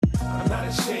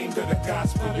ashamed of the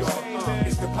gospel, y'all.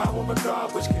 It's the power of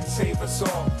God which can save us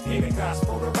all. In the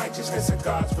gospel, the righteousness of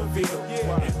God's revealed.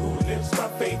 And who lives by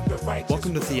faith, the righteous.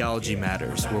 Welcome to Theology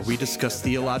Matters, where we discuss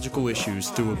theological issues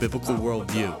through a biblical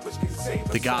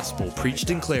worldview. The gospel preached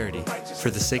in clarity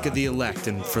for the sake of the elect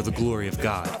and for the glory of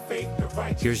God.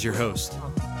 Here's your host,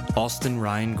 Austin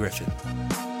Ryan Griffin.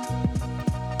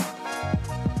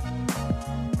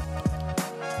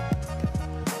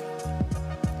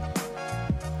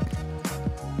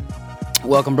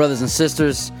 Welcome, brothers and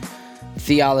sisters.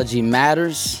 Theology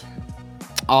Matters.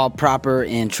 All proper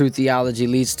and true theology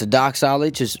leads to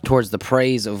doxology, towards the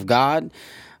praise of God.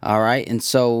 All right, and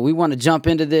so we want to jump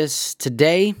into this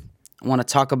today. I want to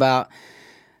talk about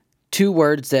two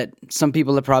words that some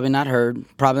people have probably not heard,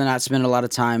 probably not spent a lot of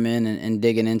time in and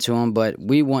digging into them, but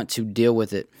we want to deal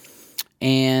with it.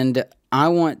 And I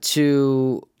want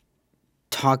to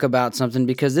talk about something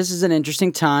because this is an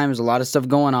interesting time. There's a lot of stuff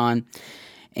going on.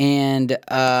 And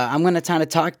I'm going to kind of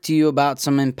talk to you about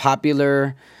some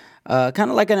unpopular, kind of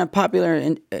like an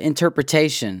unpopular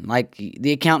interpretation, like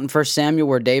the account in 1 Samuel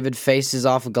where David faces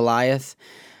off of Goliath.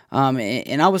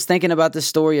 And I was thinking about the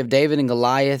story of David and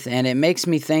Goliath, and it makes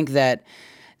me think that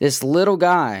this little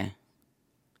guy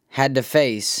had to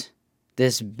face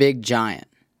this big giant.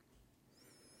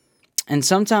 And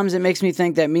sometimes it makes me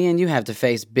think that me and you have to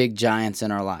face big giants in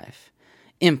our life,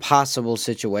 impossible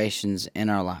situations in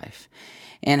our life.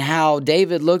 And how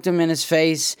David looked him in his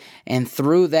face and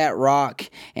threw that rock,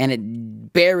 and it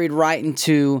buried right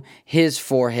into his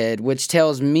forehead, which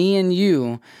tells me and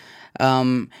you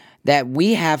that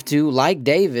we have to, like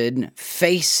David,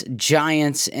 face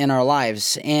giants in our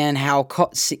lives. And how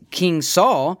King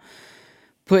Saul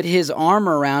put his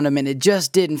armor around him and it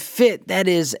just didn't fit. That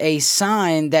is a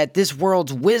sign that this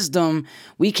world's wisdom,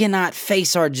 we cannot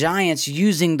face our giants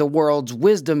using the world's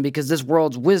wisdom because this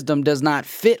world's wisdom does not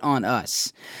fit on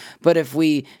us. But if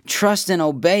we trust and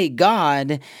obey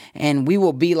God, and we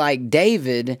will be like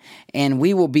David, and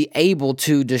we will be able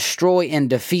to destroy and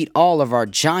defeat all of our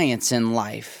giants in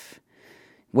life,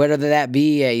 whether that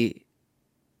be a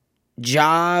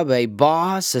job, a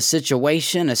boss, a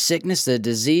situation, a sickness, a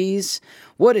disease.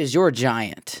 What is your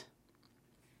giant?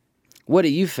 What are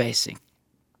you facing?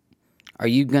 Are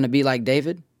you going to be like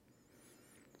David?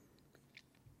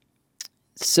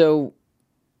 So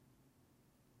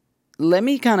let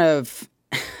me kind of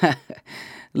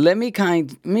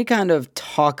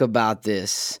talk about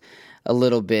this a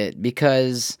little bit,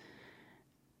 because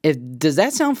does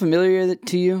that sound familiar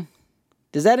to you?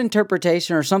 Does that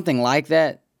interpretation or something like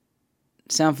that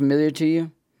sound familiar to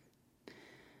you?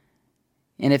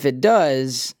 And if it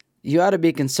does, you ought to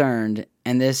be concerned,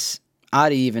 and this ought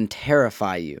to even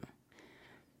terrify you,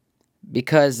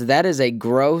 because that is a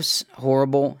gross,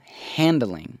 horrible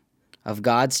handling of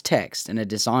God's text and a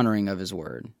dishonoring of His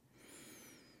word.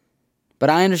 But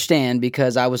I understand,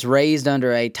 because I was raised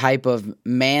under a type of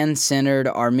man-centered,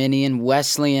 Arminian,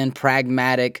 Wesleyan,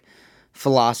 pragmatic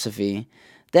philosophy,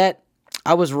 that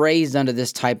I was raised under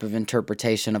this type of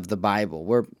interpretation of the Bible,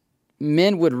 where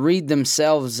men would read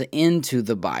themselves into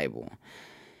the Bible.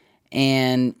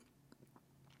 And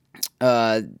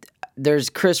there's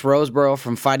Chris Roseborough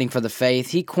from Fighting for the Faith.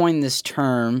 He coined this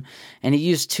term, and he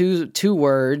used two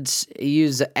words. He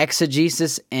used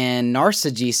exegesis and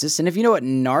narcigesis. And if you know what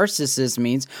narcissist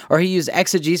means, or he used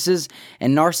exegesis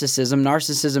and narcissism.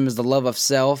 Narcissism is the love of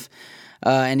self.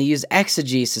 And he used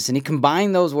exegesis, and he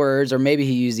combined those words, or maybe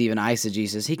he used even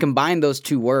eisegesis. He combined those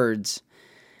two words,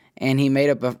 and he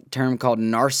made up a term called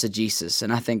narcigesis,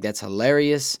 and I think that's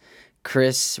hilarious.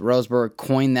 Chris Roseborough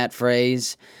coined that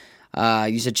phrase.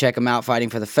 You should check him out, Fighting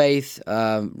for the Faith.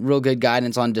 Real good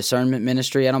guidance on discernment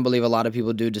ministry. I don't believe a lot of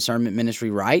people do discernment ministry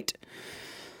right.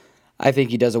 I think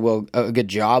he does a good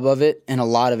job of it in a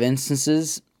lot of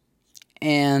instances,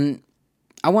 and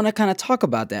I want to kind of talk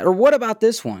about that. Or what about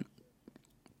this one?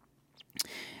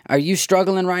 Are you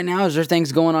struggling right now? Is there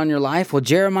things going on in your life? Well,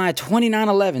 Jeremiah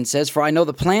 29:11 says, "For I know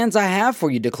the plans I have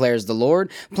for you, declares the Lord,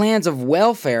 plans of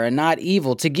welfare and not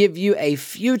evil, to give you a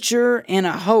future and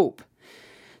a hope."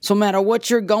 So no matter what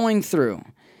you're going through,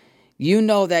 you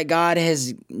know that God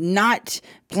has not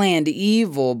planned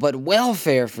evil, but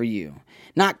welfare for you.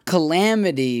 Not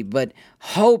calamity, but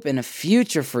hope and a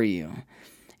future for you.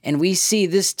 And we see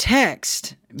this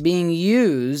text being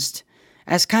used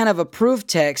as kind of a proof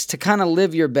text to kind of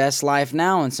live your best life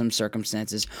now in some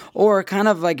circumstances, or kind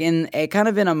of like in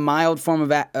a mild form of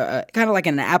kind of like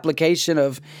an application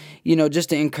of, just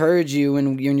to encourage you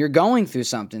when you're going through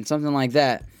something like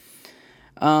that.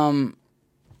 But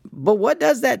what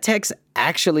does that text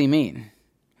actually mean?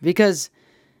 Because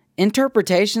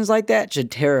interpretations like that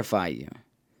should terrify you.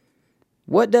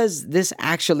 What does this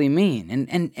actually mean?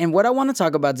 And what I want to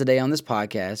talk about today on this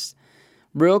podcast,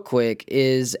 real quick,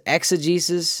 is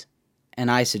exegesis and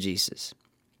eisegesis.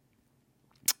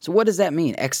 So what does that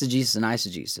mean, exegesis and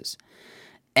eisegesis?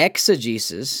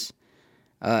 Exegesis,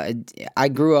 I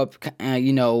grew up,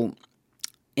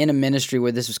 in a ministry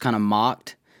where this was kind of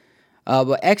mocked.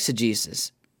 But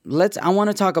exegesis, I want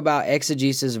to talk about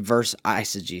exegesis versus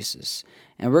eisegesis.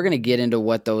 And we're going to get into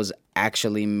what those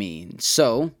actually mean.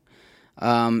 So,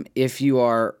 if you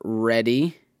are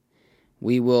ready,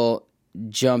 we will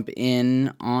jump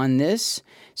in on this.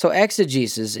 So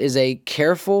exegesis is a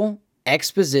careful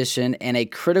exposition and a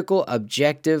critical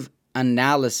objective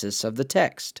analysis of the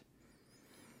text.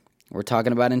 We're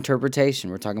talking about interpretation.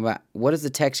 We're talking about what does the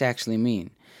text actually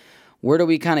mean? Where do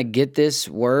we kind of get this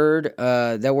word?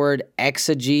 That word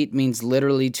exegete means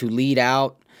literally to lead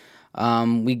out.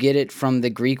 We get it from the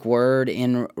Greek word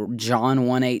in John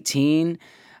 1:18.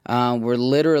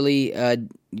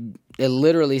 It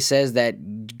literally says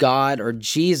that God or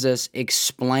Jesus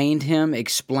explained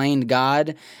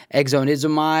God.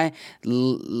 Exonizomai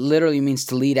literally means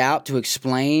to lead out, to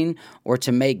explain, or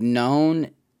to make known.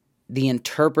 The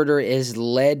interpreter is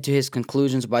led to his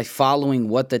conclusions by following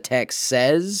what the text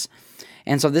says.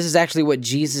 And so this is actually what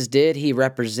Jesus did. He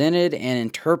represented and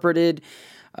interpreted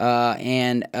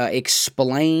and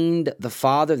explained the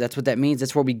Father. That's what that means.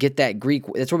 That's where we get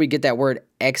that's where we get that word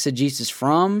exegesis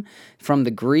from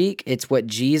the Greek. It's what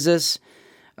Jesus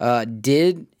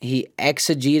did. He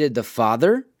exegeted the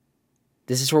Father.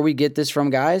 This is where we get this from,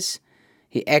 guys.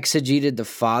 He exegeted the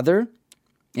Father,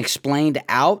 explained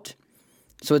out.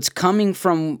 So it's coming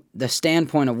from the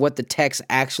standpoint of what the text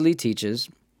actually teaches.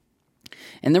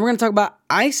 And then we're going to talk about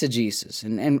eisegesis,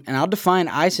 and I'll define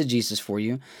eisegesis for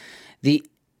you.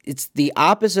 It's the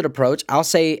opposite approach. I'll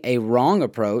say a wrong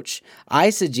approach.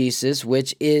 Eisegesis,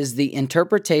 which is the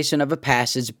interpretation of a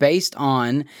passage based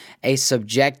on a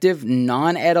subjective,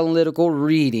 non-analytical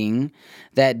reading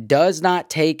that does not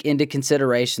take into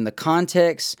consideration the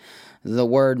context, the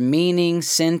word meaning,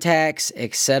 syntax,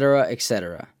 etc.,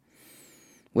 etc.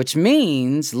 Which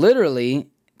means, literally,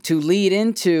 to lead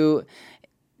into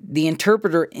the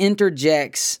interpreter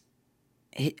interjects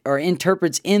or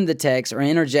interprets in the text or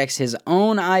interjects his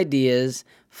own ideas,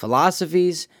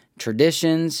 philosophies,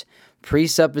 traditions,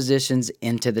 presuppositions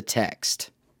into the text.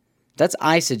 That's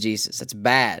eisegesis. That's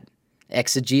bad.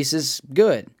 Exegesis,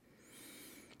 good.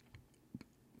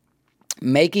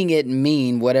 Making it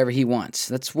mean whatever he wants.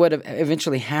 That's what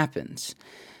eventually happens.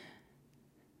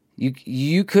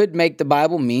 You could make the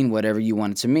Bible mean whatever you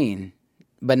want it to mean,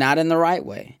 but not in the right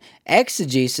way.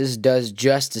 Exegesis does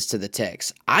justice to the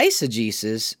text.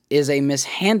 Eisegesis is a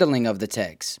mishandling of the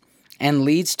text and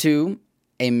leads to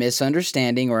a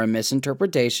misunderstanding or a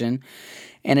misinterpretation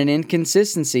and an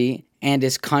inconsistency and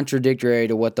is contradictory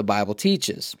to what the Bible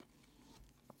teaches.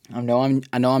 I know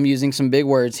I'm using some big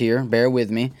words here. Bear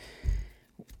with me.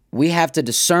 We have to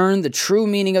discern the true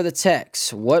meaning of the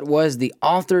text. What was the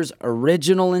author's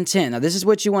original intent? Now, this is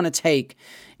what you want to take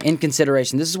in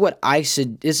consideration. This is what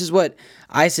eisegesis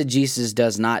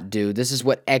does not do. This is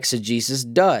what exegesis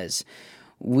does.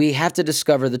 We have to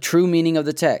discover the true meaning of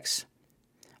the text.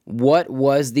 What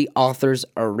was the author's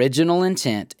original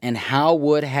intent, and how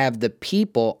would have the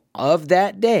people of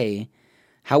that day,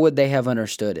 how would they have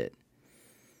understood it?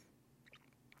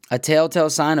 A telltale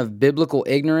sign of biblical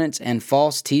ignorance and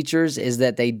false teachers is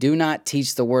that they do not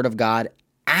teach the Word of God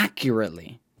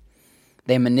accurately.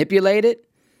 They manipulate it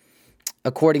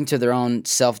according to their own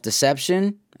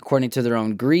self-deception, according to their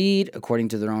own greed, according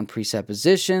to their own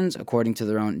presuppositions, according to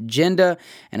their own agenda,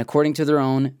 and according to their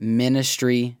own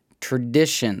ministry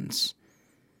traditions.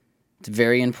 It's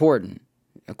very important.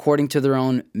 According to their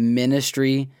own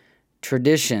ministry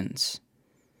traditions.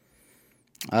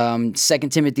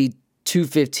 2 Timothy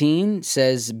 2:15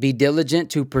 says, "Be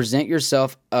diligent to present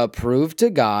yourself approved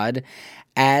to God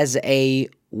as a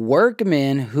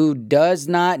workman who does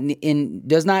not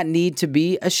need to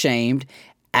be ashamed,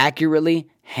 accurately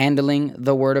handling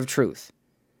the word of truth."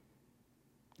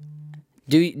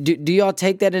 Do y'all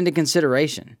take that into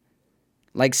consideration?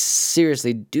 Like,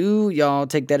 seriously, do y'all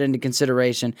take that into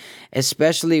consideration,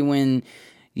 especially when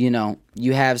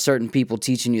you have certain people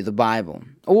teaching you the Bible?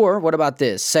 Or what about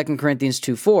this? 2 Corinthians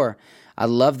 2:4. I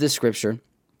love this scripture.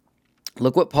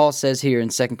 Look what Paul says here in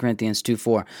 2 Corinthians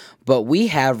 2:4. "But we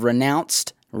have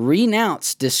renounced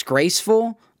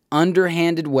disgraceful,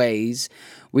 underhanded ways.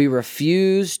 We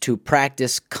refuse to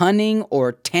practice cunning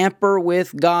or tamper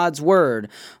with God's word.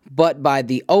 But by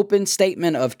the open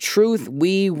statement of truth,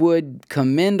 we would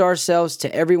commend ourselves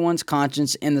to everyone's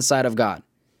conscience in the sight of God."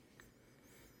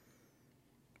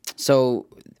 So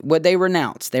what they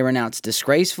renounce. They renounce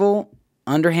disgraceful,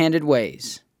 underhanded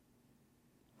ways.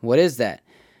 What is that?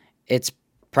 It's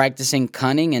practicing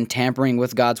cunning and tampering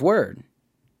with God's word.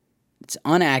 It's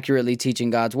unaccurately teaching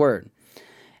God's word.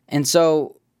 And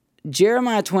so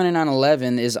Jeremiah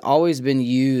 29:11 has always been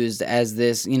used as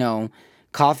this,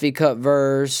 coffee cup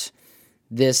verse,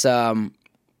 this, live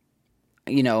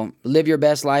your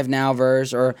best life now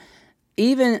verse, or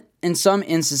even in some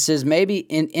instances, maybe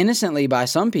innocently by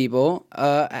some people,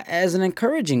 as an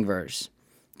encouraging verse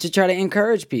to try to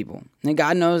encourage people. And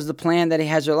God knows the plan that He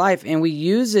has for your life, and we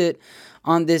use it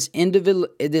on this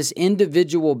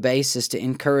individual basis to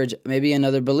encourage maybe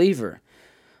another believer,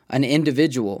 an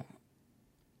individual.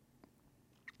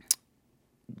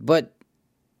 But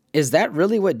is that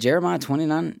really what Jeremiah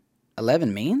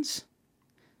 29:11 means?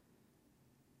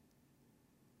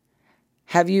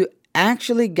 Have you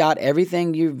actually got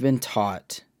everything you've been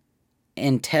taught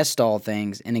and test all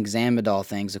things and examined all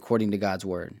things according to God's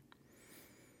word?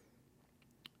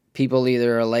 People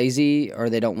either are lazy or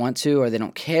they don't want to or they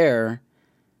don't care,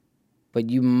 but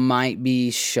you might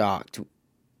be shocked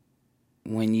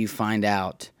when you find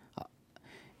out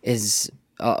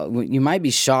you might be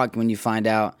shocked when you find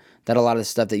out that a lot of the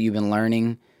stuff that you've been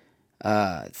learning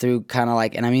through kind of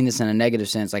like, and I mean this in a negative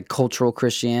sense, like cultural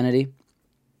Christianity.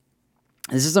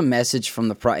 This is a message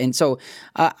from and so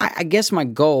I guess my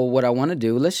goal, what I want to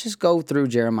do, let's just go through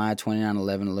Jeremiah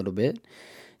 29:11 a little bit.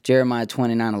 Jeremiah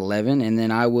 29:11, and then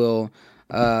I will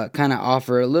kind of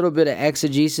offer a little bit of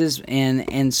exegesis,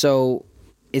 and so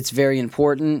it's very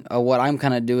important. What I'm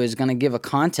going to do is going to give a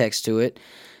context to it,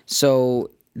 so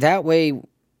that way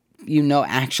you know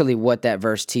actually what that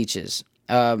verse teaches.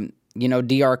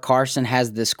 D.R. Carson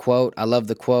has this quote. I love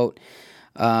the quote.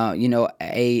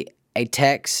 A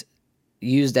text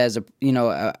used as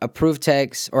a proof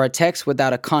text, or a text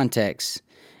without a context,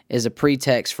 is a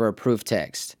pretext for a proof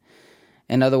text.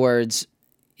 In other words,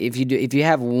 if you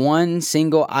have one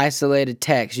single isolated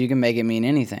text, you can make it mean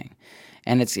anything,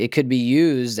 and it could be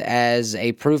used as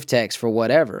a proof text for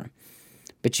whatever.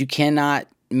 But you cannot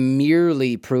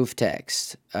merely proof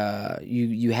text.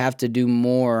 You have to do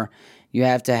more. You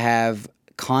have to have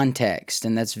context,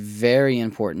 and that's very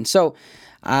important. So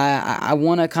I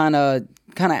want to kind of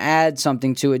add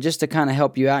something to it just to kind of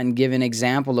help you out and give an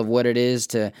example of what it is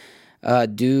to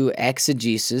do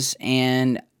exegesis.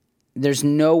 And there's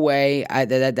no way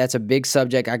that's a big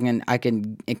subject. I can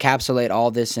encapsulate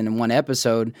all this in one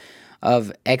episode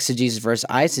of exegesis versus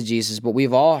eisegesis, but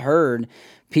we've all heard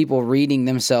people reading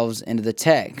themselves into the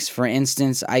text. For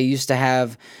instance, I used to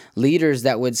have leaders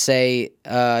that would say,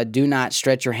 do not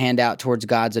stretch your hand out towards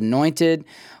God's anointed,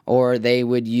 or they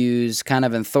would use kind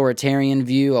of an authoritarian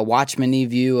view, a watchman-y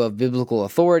view of biblical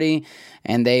authority,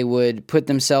 and they would put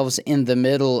themselves in the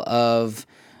middle of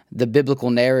the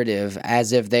biblical narrative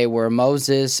as if they were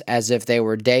Moses, as if they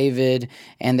were David,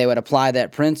 and they would apply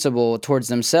that principle towards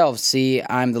themselves. See,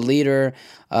 I'm the leader,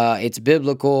 it's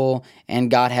biblical, and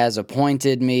God has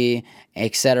appointed me,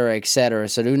 etc., etc.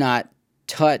 So do not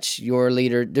touch your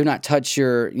leader, do not touch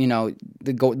your,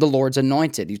 the Lord's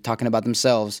anointed. He's talking about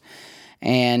themselves.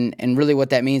 And really what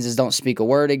that means is don't speak a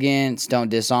word against, don't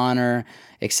dishonor,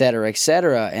 etc.,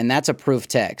 etc. And that's a proof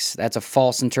text. That's a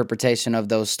false interpretation of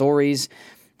those stories,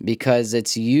 because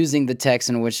it's using the text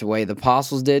in which way the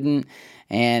apostles didn't,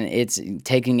 and it's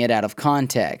taking it out of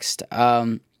context.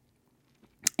 And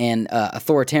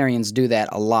authoritarians do that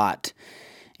a lot.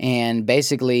 And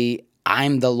basically,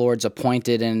 I'm the Lord's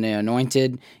appointed and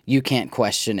anointed. You can't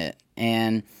question it.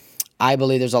 And I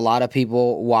believe there's a lot of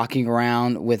people walking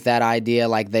around with that idea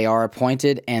like they are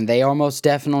appointed, and they are most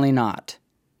definitely not,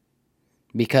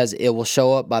 because it will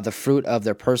show up by the fruit of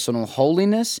their personal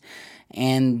holiness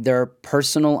and their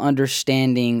personal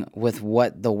understanding with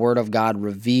what the Word of God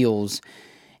reveals.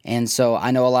 And so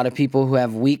I know a lot of people who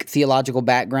have weak theological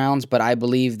backgrounds, but I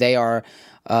believe they are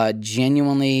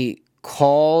genuinely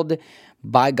called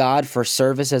by God for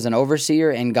service as an overseer,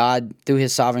 and God, through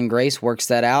His sovereign grace, works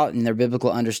that out, and their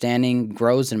biblical understanding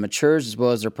grows and matures, as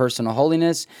well as their personal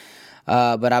holiness.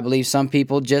 But I believe some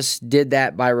people just did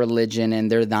that by religion,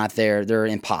 and they're not there. They're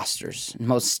imposters,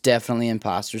 most definitely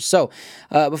imposters. So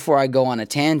before I go on a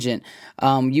tangent,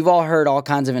 you've all heard all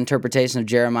kinds of interpretations of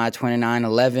Jeremiah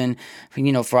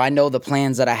 29:11. For I know the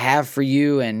plans that I have for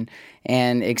you, and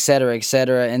et cetera, et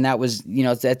cetera. And that was,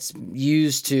 that's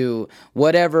used to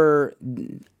whatever.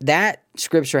 That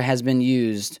scripture has been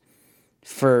used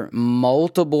for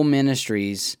multiple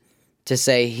ministries to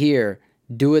say, here,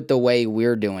 do it the way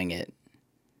we're doing it.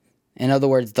 In other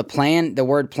words, the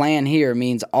word plan here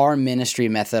means our ministry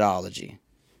methodology.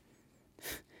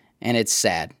 And it's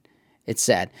sad. It's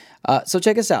sad. So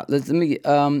check us out.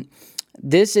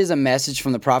 This is a message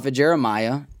from the prophet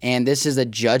Jeremiah, and this is a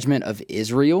judgment of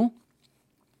Israel.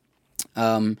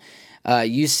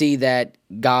 You see that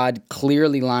God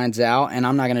clearly lines out, and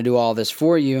I'm not going to do all this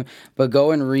for you, but go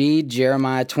and read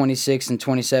Jeremiah 26 and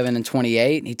 27 and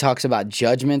 28. He talks about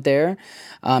judgment there.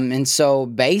 And so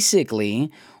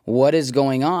basically what is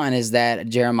going on is that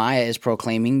Jeremiah is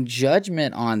proclaiming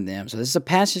judgment on them. So this is a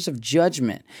passage of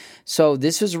judgment. So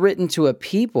this was written to a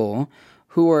people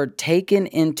who were taken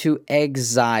into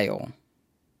exile.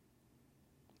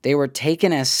 They were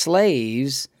taken as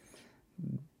slaves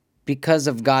because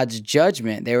of God's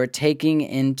judgment. They were taken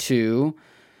into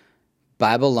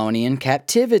Babylonian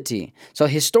captivity. So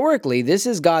historically, this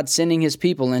is God sending his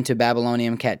people into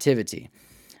Babylonian captivity.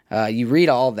 You read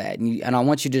all that, and I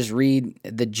want you to just read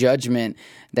the judgment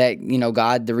that,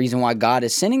 God, the reason why God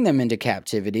is sending them into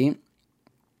captivity.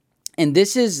 And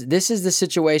this is the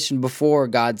situation before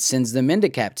God sends them into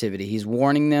captivity. He's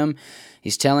warning them,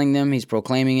 he's telling them, he's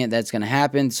proclaiming it, that's going to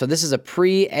happen. So this is a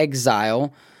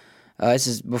pre-exile. This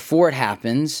is before it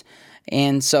happens.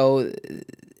 And so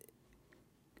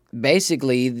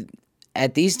basically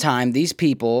at these times, these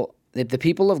people, the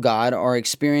people of God, are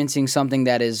experiencing something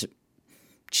that is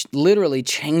literally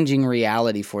changing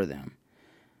reality for them.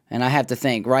 And I have to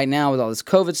think right now with all this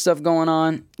COVID stuff going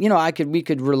on, we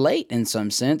could relate in some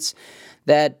sense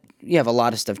that you have a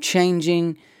lot of stuff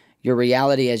changing. Your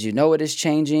reality as you know it is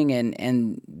changing.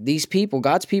 And these people,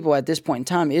 God's people at this point in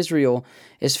time, Israel,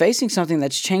 is facing something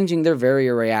that's changing their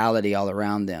very reality all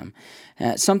around them.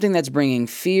 Something that's bringing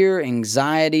fear,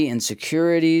 anxiety,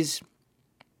 insecurities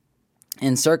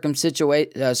in certain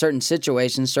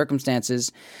situations,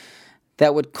 circumstances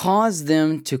that would cause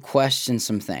them to question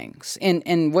some things.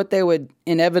 And what they would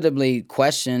inevitably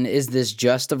question, is this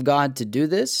just of God to do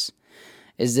this?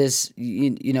 Is this,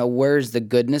 where's the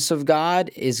goodness of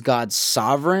God? Is God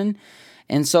sovereign?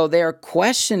 And so they are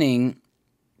questioning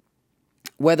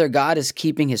whether God is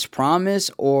keeping his promise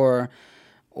or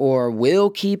will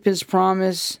keep his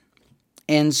promise.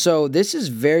 And so this is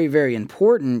very, very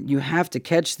important. You have to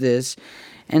catch this.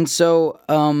 And so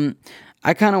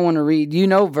I kind of want to read,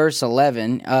 verse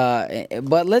 11,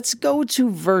 but let's go to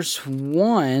verse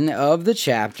 1 of the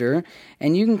chapter,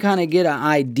 and you can kind of get an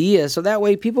idea, so that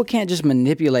way people can't just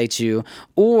manipulate you,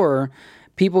 or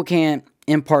people can't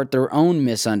impart their own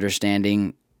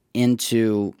misunderstanding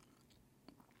into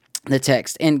the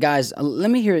text. And guys,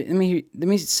 let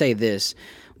me say this.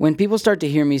 When people start to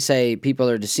hear me say people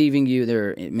are deceiving you,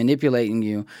 they're manipulating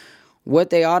you,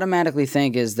 what they automatically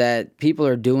think is that people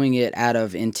are doing it out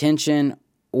of intention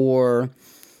or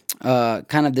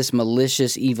kind of this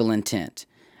malicious, evil intent.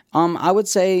 I would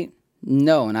say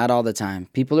no, not all the time.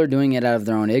 People are doing it out of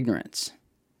their own ignorance.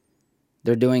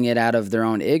 They're doing it out of their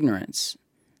own ignorance.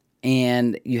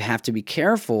 And you have to be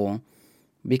careful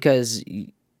because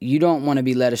you don't want to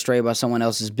be led astray by someone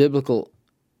else's biblical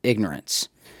ignorance.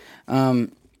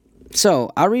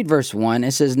 So I'll read verse 1.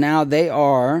 It says, Now these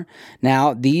are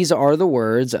the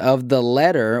words of the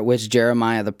letter which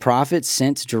Jeremiah the prophet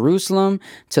sent to Jerusalem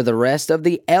to the rest of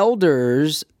the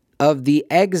elders of the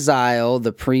exile,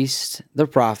 the priests, the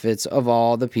prophets of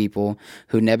all the people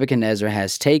who Nebuchadnezzar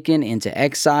has taken into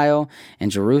exile in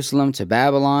Jerusalem to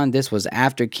Babylon. This was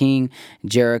after King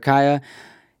Jehoiakim,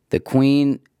 the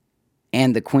queen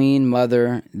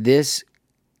mother, this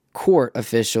court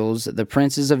officials, the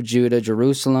princes of Judah,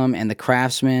 Jerusalem, and the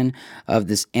craftsmen of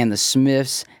this and the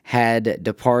smiths had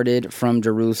departed from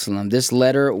Jerusalem. This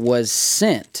letter was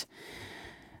sent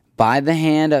by the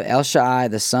hand of Elshai,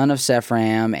 the son of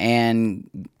Sephram, and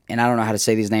I don't know how to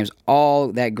say these names,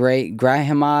 all that great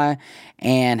Grahami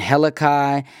and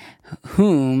Helikai,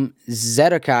 whom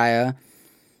Zedekiah,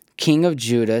 king of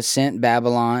Judah, sent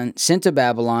to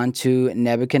Babylon to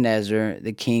Nebuchadnezzar,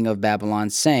 the king of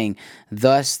Babylon, saying,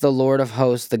 Thus the Lord of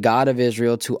hosts, the God of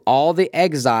Israel, to all the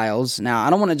exiles. Now, I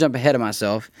don't want to jump ahead of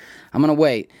myself. I'm going to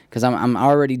wait because I'm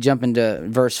already jumping to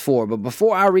verse 4. But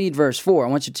before I read verse 4, I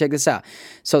want you to check this out.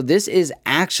 So this is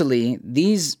actually,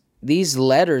 these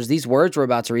letters, these words we're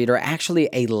about to read are actually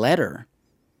a letter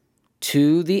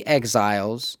to the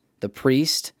exiles, the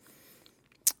priest,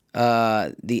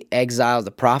 the exiles,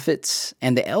 the prophets,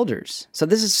 and the elders. So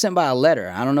this is sent by a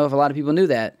letter. I don't know if a lot of people knew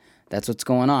that. That's what's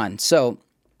going on. So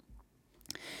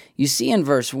you see in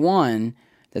verse 1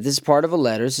 that this is part of a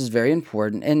letter. This is very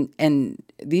important. And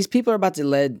these people are about to be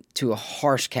led to a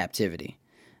harsh captivity.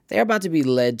 They're about to be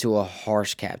led to a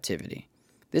harsh captivity.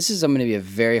 This is going to be a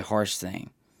very harsh thing.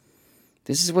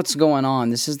 This is what's going on.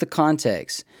 This is the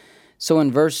context. So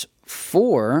in verse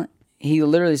 4, he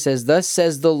literally says, Thus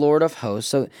says the Lord of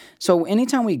hosts. So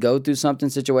anytime we go through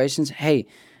situations, hey,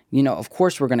 of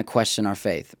course we're going to question our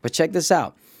faith. But check this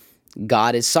out.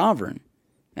 God is sovereign.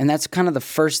 And that's kind of the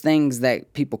first things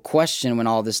that people question when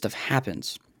all this stuff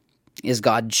happens. Is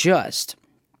God just?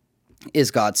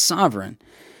 Is God sovereign?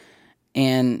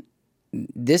 And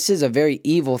this is a very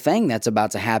evil thing that's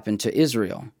about to happen to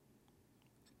Israel.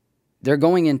 They're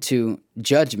going into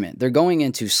judgment. They're going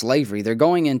into slavery. They're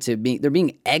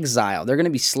being exiled. They're going to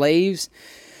be slaves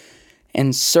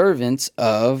and servants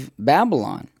of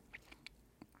Babylon.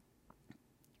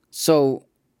 So,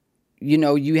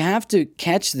 you have to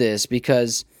catch this,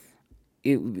 because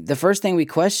the first thing we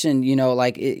question,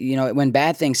 when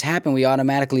bad things happen, we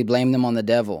automatically blame them on the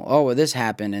devil. Oh, well, this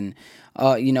happened. And,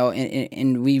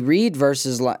 and we read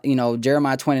verses like,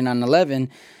 Jeremiah 29:11,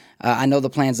 I know the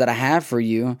plans that I have for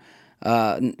you,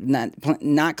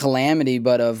 not calamity,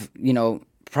 but of,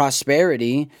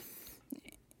 prosperity,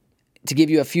 to give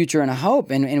you a future and a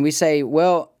hope. And we say,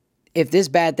 well, if this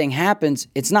bad thing happens,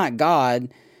 it's not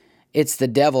God, it's the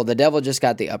devil. The devil just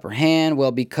got the upper hand.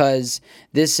 Well, because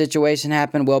this situation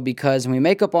happened. Well, because, and we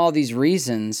make up all these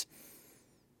reasons,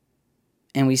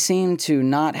 and we seem to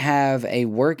not have a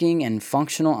working and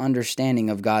functional understanding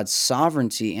of God's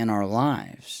sovereignty in our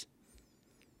lives.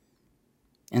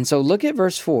 And so look at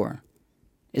verse 4.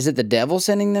 Is it the devil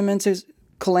sending them into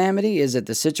calamity? Is it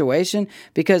the situation?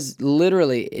 Because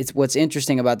literally, it's what's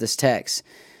interesting about this text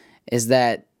is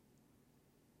that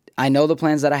I know the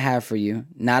plans that I have for you,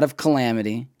 not of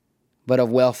calamity, but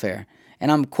of welfare. And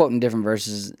I'm quoting different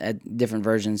verses at different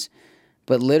versions.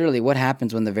 But literally, what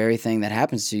happens when the very thing that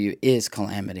happens to you is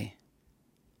calamity?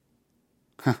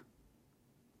 What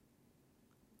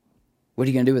are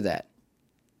you going to do with that?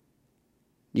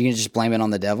 You can just blame it on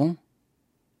the devil?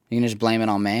 You can just blame it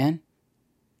on man?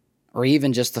 Or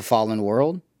even just the fallen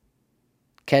world?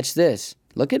 Catch this.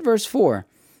 Look at verse 4.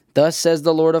 Thus says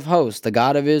the Lord of hosts, the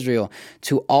God of Israel,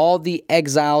 to all the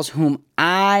exiles whom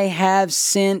I have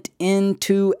sent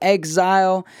into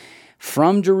exile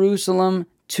from Jerusalem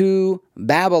to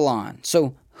Babylon.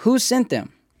 So who sent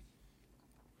them?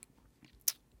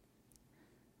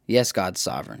 Yes, God's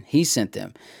sovereign. He sent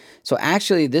them. So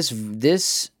actually,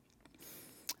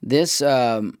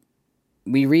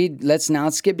 we read, let's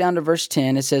skip down to verse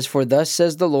 10. It says, for thus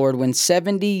says the Lord, when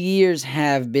 70 years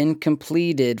have been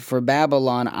completed for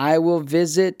Babylon, I will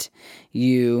visit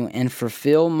you and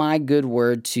fulfill my good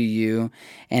word to you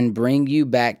and bring you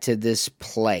back to this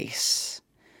place.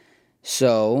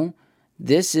 So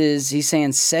he's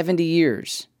saying 70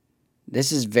 years.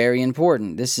 This is very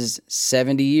important. This is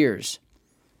 70 years.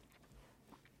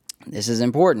 This is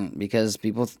important because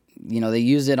people, they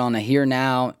use it on a here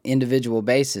now individual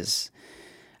basis.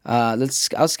 I'll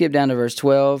skip down to verse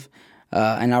 12,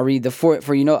 and I'll read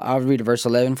I'll read verse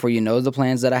 11. For you know the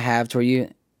plans that I have for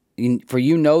you,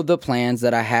 the plans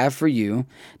that I have for you,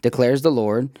 declares the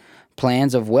Lord,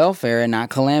 plans of welfare and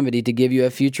not calamity, to give you a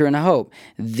future and a hope.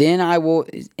 Then I will,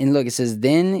 and look, it says,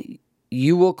 then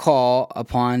you will call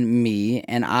upon me,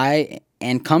 and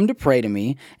come to pray to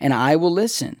me, and I will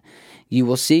listen. You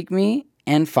will seek me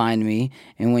and find me,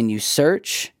 and when you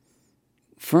search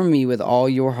for me with all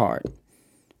your heart.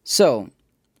 So,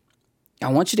 I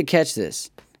want you to catch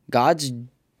this. God's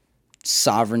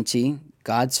sovereignty,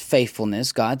 God's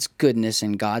faithfulness, God's goodness,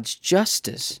 and God's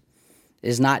justice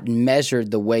is not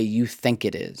measured the way you think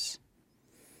it is.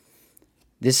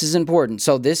 This is important.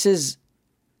 So this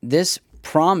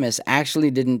promise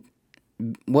actually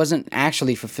wasn't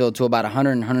actually fulfilled to about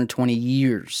 100 and 120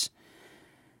 years.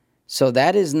 So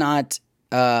that is not,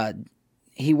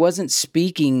 he wasn't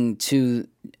speaking to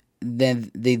the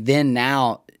then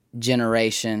now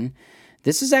generation.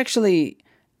 This is actually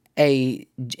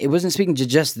it wasn't speaking to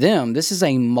just them. This is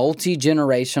a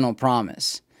multi-generational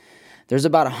promise. There's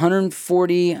about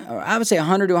 140, or I would say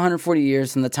 100 to 140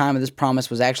 years from the time of this promise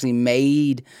was actually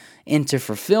made into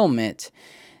fulfillment.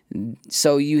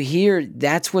 So you hear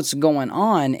that's what's going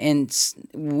on. And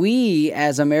we,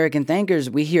 as American thinkers,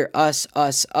 we hear us.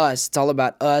 It's all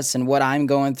about us and what I'm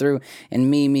going through and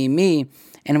me.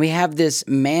 And we have this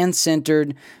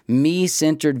man-centered,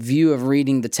 me-centered view of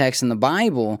reading the text in the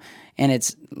Bible. And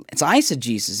it's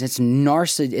eisegesis. It's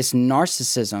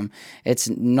narcissism. It's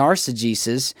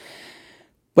narcigesis.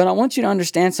 But I want you to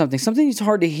understand something. Something that's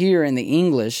hard to hear in the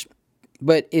English,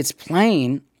 but it's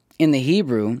plain in the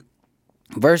Hebrew.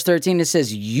 Verse 13, it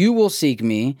says, you will seek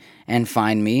me and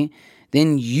find me.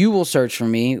 Then you will search for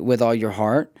me with all your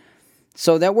heart.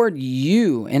 So that word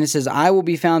you, and it says, I will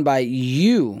be found by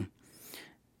you.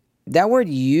 That word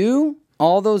you,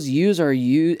 all those yous are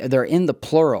you, they're in the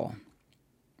plural.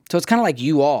 So it's kind of like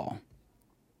you all.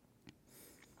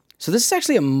 So this is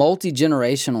actually a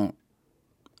multi-generational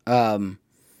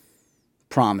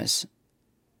promise.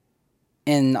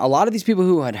 And a lot of these people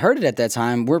who had heard it at that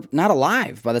time were not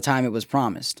alive by the time it was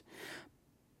promised.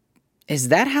 Is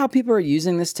that how people are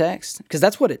using this text? Because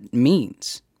that's what it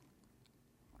means.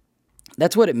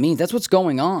 That's what it means. That's what's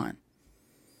going on.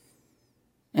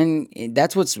 And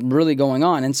that's what's really going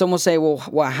on. And some will say,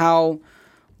 what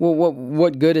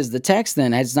good is the text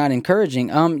then? It's not encouraging.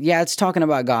 Yeah, it's talking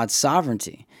about God's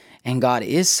sovereignty. And God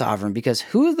is sovereign, because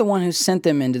who is the one who sent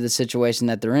them into the situation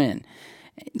that they're in?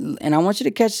 And I want you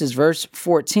to catch this, verse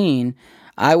 14.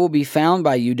 I will be found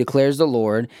by you, declares the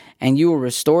Lord, and you will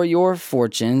restore your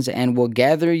fortunes, and will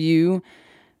gather you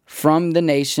from the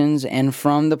nations and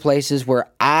from the places where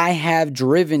I have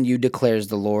driven you, declares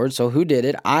the Lord. So who did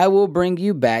it? I will bring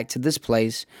you back to this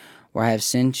place where I have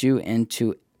sent you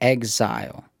into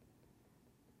exile.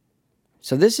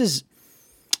 So this is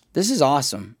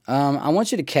awesome. I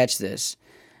want you to catch this,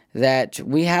 that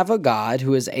we have a God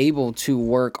who is able to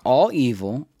work all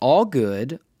evil, all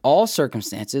good, all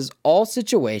circumstances, all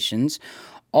situations,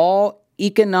 all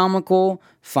economical,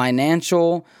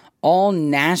 financial, all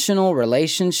national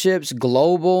relationships,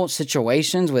 global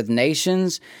situations with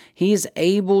nations. He is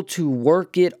able to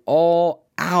work it all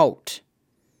out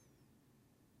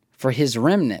for his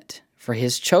remnant, for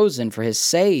his chosen, for his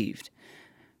saved,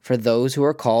 for those who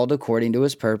are called according to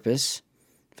his purpose,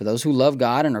 for those who love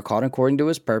God and are called according to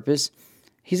his purpose.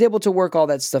 He's able to work all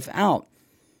that stuff out.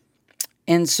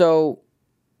 And so,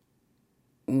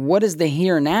 what is the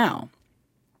here now?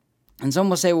 And some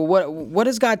will say, well, what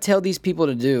does God tell these people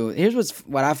to do? Here's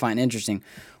what I find interesting.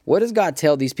 What does God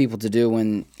tell these people to do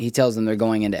when he tells them they're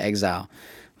going into exile?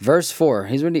 Verse 4,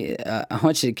 I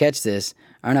want you to catch this.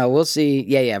 Or no, we'll see.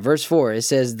 Yeah, verse 4. It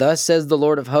says, thus says the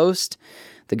Lord of hosts,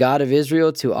 the God of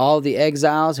Israel, to all the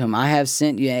exiles whom I have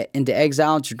sent you into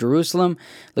exile to Jerusalem.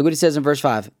 Look what he says in verse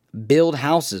 5. Build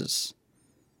houses,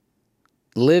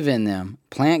 live in them,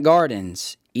 plant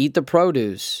gardens, eat the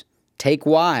produce, take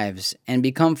wives, and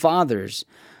become fathers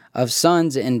of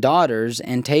sons and daughters,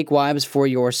 and take wives for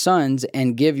your sons,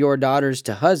 and give your daughters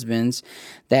to husbands,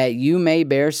 that you may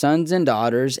bear sons and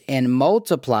daughters, and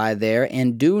multiply there,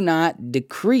 and do not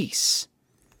decrease.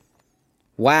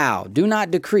 Wow, do not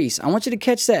decrease. I want you to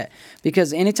catch that,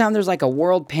 because anytime there's like a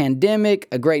world pandemic,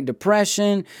 a Great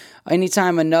Depression,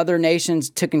 anytime another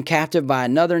nation's taken captive by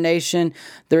another nation,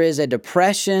 there is a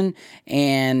depression.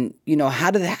 And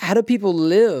how do people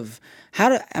live?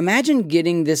 Imagine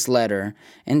getting this letter,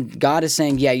 and God is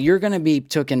saying, yeah, you're going to be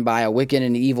taken by a wicked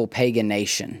and evil pagan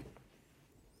nation.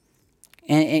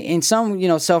 And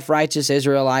some self-righteous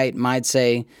Israelite might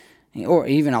say, or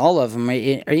even all of them, or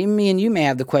even me and you may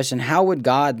have the question, why would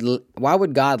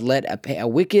God let a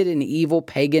wicked and evil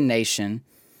pagan nation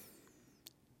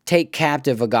take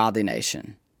captive a godly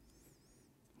nation?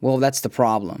 Well, that's the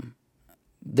problem.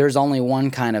 There's only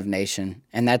one kind of nation,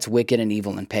 and that's wicked and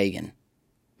evil and pagan.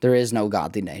 There is no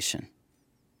godly nation.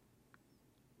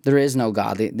 There is no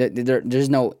godly, there's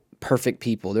no perfect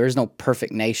people. There is no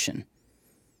perfect nation.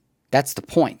 That's the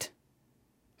point.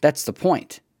 That's the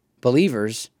point.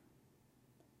 Believers,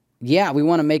 yeah, we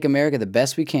want to make America the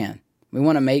best we can. We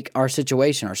want to make our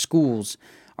situation, our schools,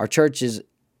 our churches,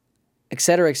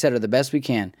 etc., the best we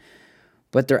can.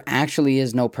 But there actually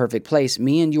is no perfect place.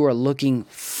 Me and you are looking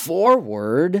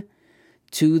forward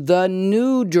to the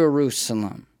new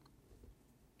Jerusalem.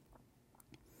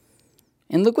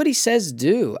 And look what he says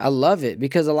do. I love it,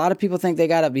 because a lot of people think they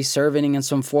got to be serving in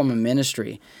some form of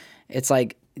ministry. It's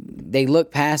like they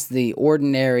look past the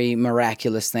ordinary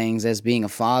miraculous things as being a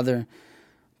father,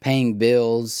 paying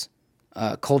bills,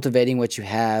 cultivating what you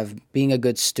have, being a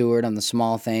good steward on the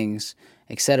small things,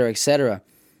 etc.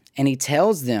 And he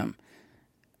tells them,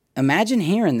 imagine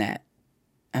hearing that.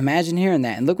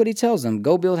 And look what he tells them.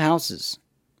 Go build houses.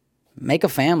 Make a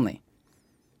family.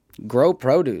 Grow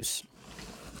produce.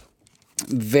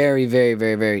 Very, very,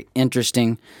 very, very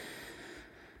interesting.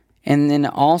 And then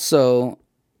also,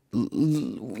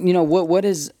 what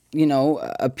is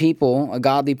a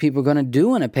godly people going to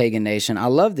do in a pagan nation? I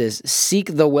love this.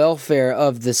 Seek the welfare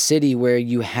of the city where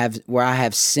I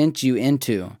have sent you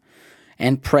into,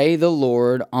 and pray the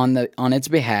Lord on its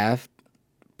behalf.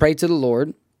 Pray to the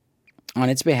Lord on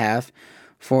its behalf,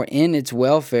 for in its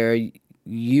welfare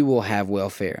you will have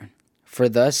welfare. For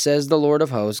thus says the Lord of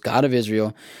hosts, God of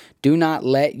Israel, do not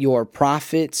let your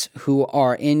prophets who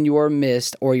are in your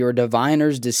midst or your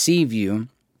diviners deceive you,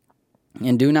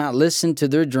 and do not listen to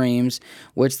their dreams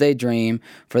which they dream,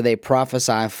 for they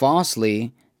prophesy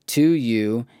falsely to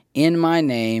you in my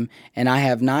name, and I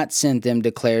have not sent them,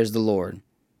 declares the Lord.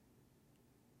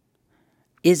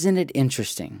 Isn't it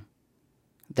interesting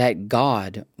that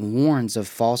God warns of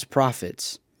false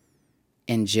prophets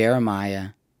in Jeremiah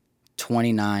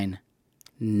 29:9?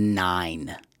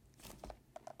 9.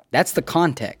 That's the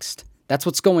context. That's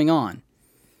what's going on.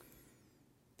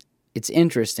 It's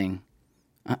interesting.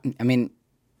 I mean,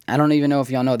 I don't even know if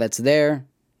y'all know that's there.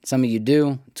 Some of you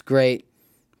do. It's great.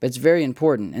 But it's very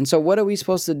important. And so what are we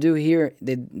supposed to do here,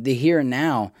 the here and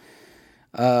now?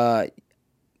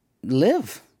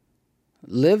 Live.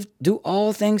 Live, do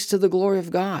all things to the glory of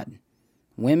God.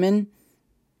 Women,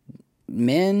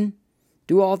 men,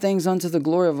 do all things unto the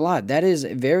glory of God. That is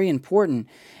very important.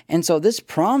 And so this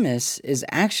promise is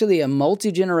actually a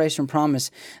multi-generation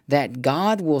promise that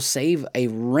God will save a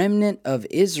remnant of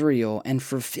Israel and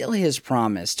fulfill his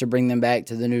promise to bring them back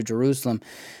to the New Jerusalem.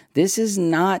 This is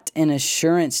not an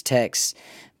assurance text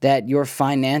that your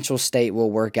financial state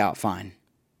will work out fine.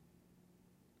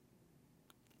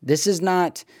 This is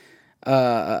not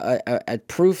a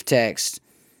proof text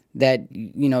that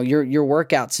your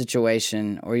workout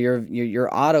situation or your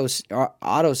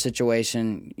auto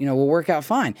situation will work out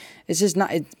fine. It's just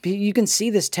not. You can see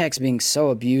this text being so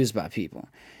abused by people,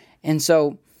 and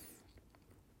so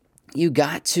you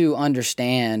got to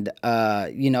understand,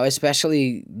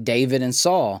 especially David and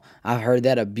Saul. I've heard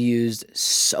that abused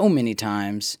so many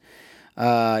times.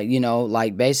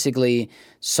 Like basically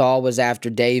Saul was after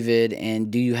David,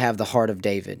 and do you have the heart of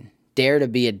David? Dare to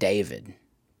be a David.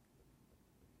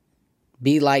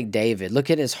 Be like David.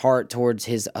 Look at his heart towards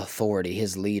his authority,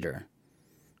 his leader.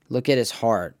 Look at his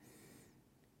heart.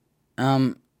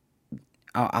 I'll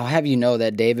have you know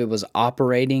that David was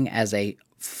operating as a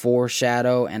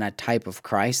foreshadow and a type of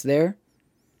Christ there.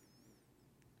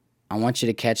 I want you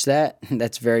to catch that.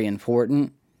 That's very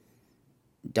important.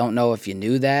 Don't know if you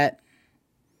knew that.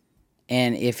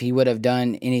 And if he would have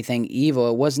done anything evil,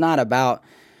 it was not about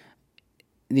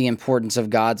the importance of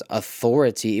God's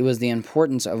authority. It was the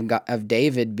importance of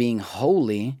David being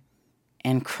holy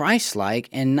and Christ-like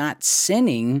and not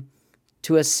sinning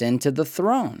to ascend to the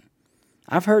throne.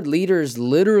 I've heard leaders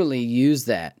literally use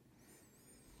that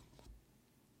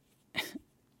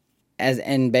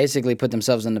and basically put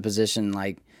themselves in the position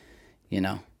they've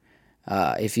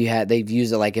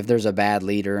used it like if there's a bad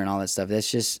leader and all that stuff. That's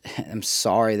just, I'm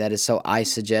sorry, that is so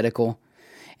eisegetical.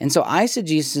 And so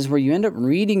eisegesis is where you end up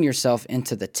reading yourself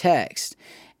into the text.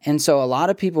 And so a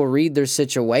lot of people read their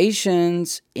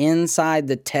situations inside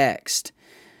the text.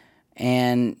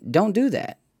 And don't do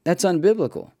that. That's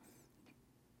unbiblical.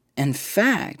 In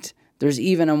fact, there's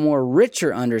even a more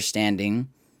richer understanding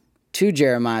to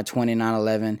Jeremiah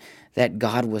 29:11 that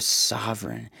God was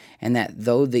sovereign, and that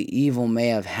though the evil may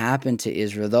have happened to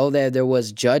Israel, though there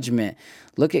was judgment,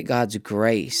 look at God's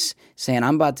grace, saying,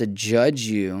 I'm about to judge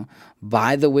you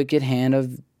by the wicked hand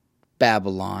of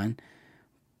Babylon,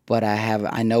 but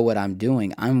I know what I'm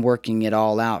doing. I'm working it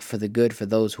all out for the good for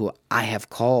those who I have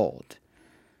called.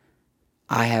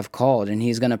 I have called, and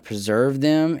he's going to preserve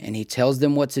them, and he tells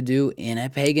them what to do in a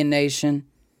pagan nation,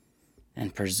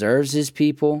 and preserves his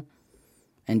people,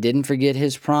 and didn't forget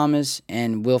his promise,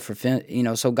 and will fulfill.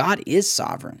 So God is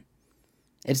sovereign.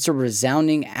 It's a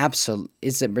resounding absolute.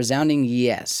 It's a resounding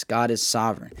yes. God is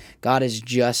sovereign. God is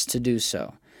just to do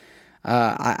so.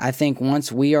 I think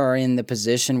once we are in the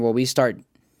position where we start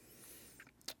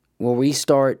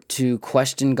to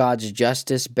question God's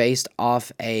justice based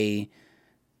off a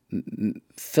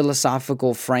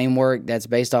philosophical framework that's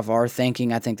based off our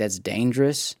thinking, I think that's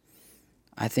dangerous.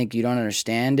 I think you don't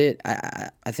understand it.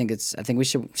 I think we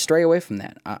should stray away from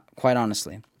that, quite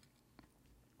honestly.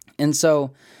 And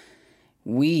so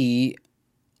we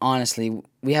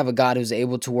have a God who's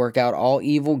able to work out all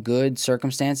evil, good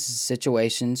circumstances,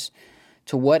 situations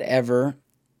to whatever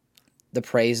the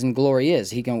praise and glory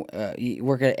is. He can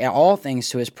work at all things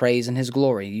to his praise and his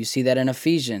glory. You see that in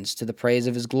Ephesians, to the praise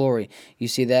of his glory. You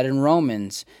see that in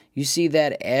Romans. You see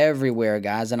that everywhere,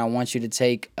 guys. And I want you to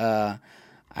take...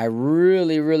 I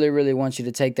really, really, really want you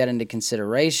to take that into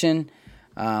consideration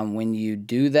when you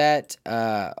do that,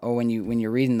 or when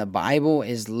you're reading the Bible.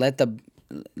 Is let the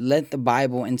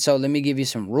Bible. And so let me give you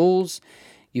some rules.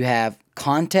 You have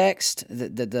context.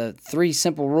 The three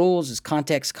simple rules is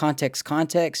context, context,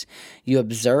 context. You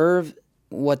observe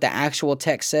what the actual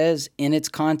text says in its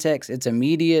context. It's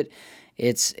immediate.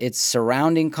 It's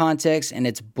surrounding context, and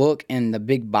its book and the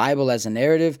big Bible as a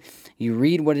narrative. You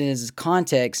read what it is as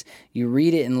context. You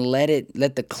read it and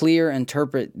let the clear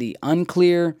interpret the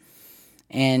unclear,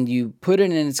 and you put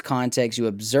it in its context. You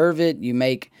observe it. You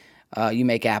make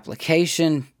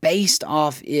application based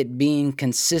off it being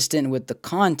consistent with the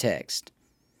context.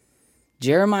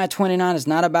 Jeremiah 29 is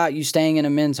not about you staying in a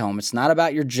men's home. It's not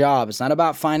about your job. It's not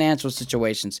about financial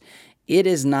situations. It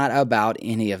is not about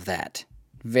any of that.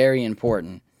 Very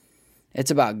important.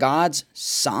 It's about God's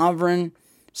sovereignty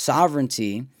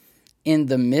in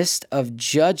the midst of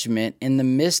judgment, in the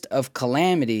midst of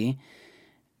calamity,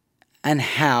 and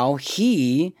how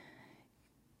he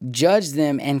judged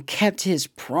them and kept his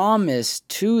promise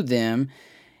to them.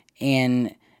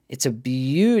 And it's a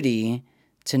beauty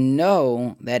to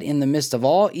know that in the midst of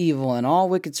all evil and all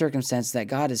wicked circumstances, that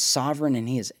God is sovereign and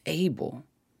he is able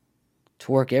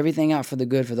to work everything out for the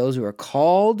good for those who are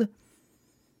called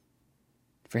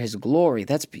for his glory.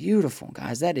 That's beautiful,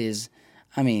 guys. That is,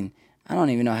 I don't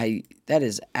even know that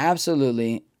is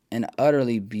absolutely and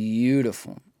utterly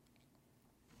beautiful.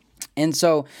 And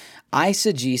so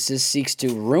eisegesis seeks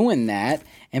to ruin that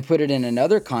and put it in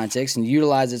another context and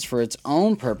utilize it for its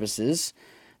own purposes.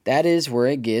 That is where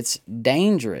it gets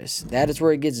dangerous. That is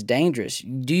where it gets dangerous.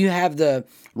 Do you have the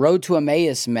road to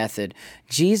Emmaus method?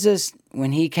 Jesus,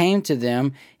 when he came to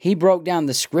them, he broke down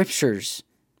the scriptures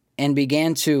and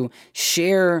began to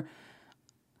share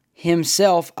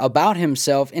himself about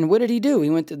himself. And what did he do? He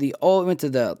went through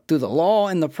the law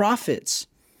and the prophets.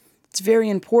 It's very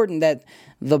important that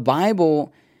the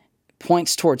Bible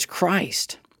points towards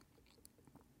Christ,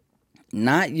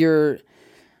 not your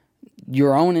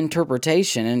own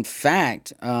interpretation. In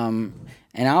fact, and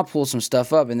I'll pull some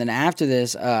stuff up, and then after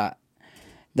this,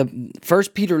 the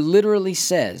First Peter literally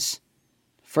says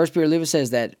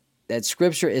that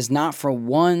Scripture is not for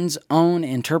one's own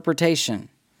interpretation,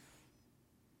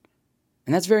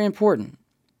 and that's very important.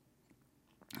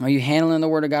 Are you handling the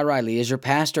Word of God rightly? Is your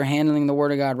pastor handling the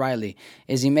Word of God rightly?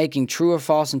 Is he making true or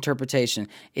false interpretation?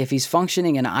 If he's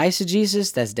functioning in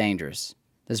eisegesis, that's dangerous.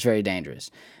 That's very dangerous.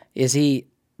 Is he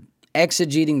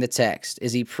exegeting the text?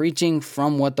 Is he preaching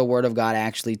from what the Word of God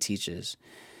actually teaches?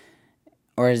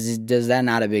 Or does that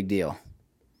not a big deal?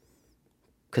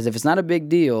 Because if it's not a big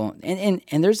deal,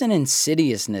 and there's an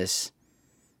insidiousness,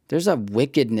 there's a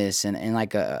wickedness and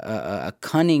like a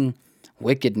cunning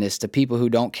wickedness to people who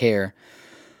don't care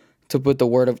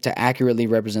to accurately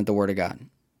represent the Word of God.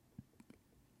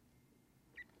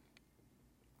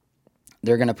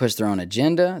 They're going to push their own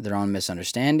agenda, their own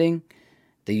misunderstanding.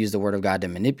 They use the Word of God to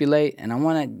manipulate, and I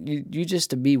want you just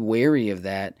to be wary of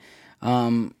that.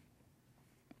 And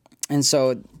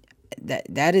so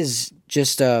that is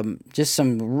just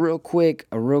some real quick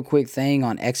thing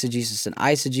on exegesis and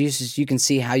eisegesis. You can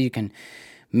see how you can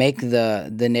make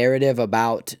the narrative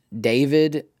about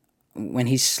David when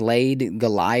he slayed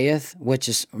Goliath, which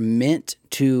is meant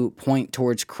to point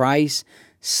towards Christ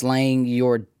slaying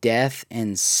your death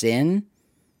and sin.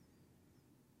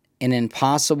 An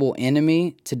impossible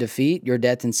enemy to defeat, your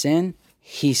death and sin.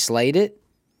 He slayed it.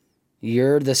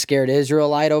 You're the scared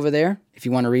Israelite over there. If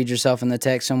you want to read yourself in the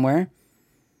text somewhere,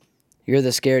 you're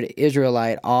the scared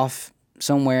Israelite off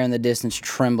somewhere in the distance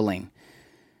trembling.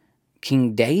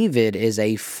 King David is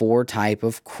a foretype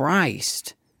of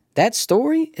Christ. That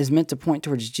story is meant to point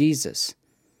towards Jesus.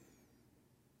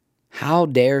 How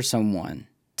dare someone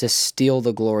to steal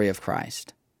the glory of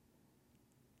Christ?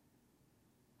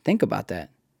 Think about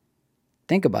that.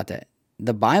 Think about that.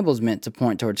 The Bible's meant to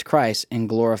point towards Christ and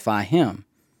glorify him.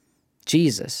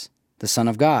 Jesus, the Son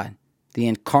of God, the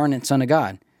incarnate Son of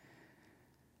God.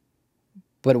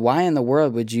 But why in the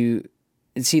world would you...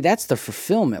 See, that's the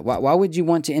fulfillment. Why would you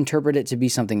want to interpret it to be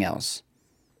something else?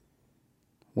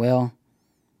 Well,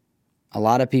 a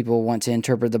lot of people want to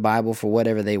interpret the Bible for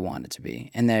whatever they want it to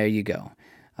be. And there you go.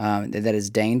 That is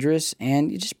dangerous, and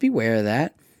you just beware of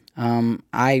that.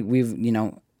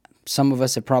 Some of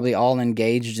us have probably all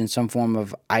engaged in some form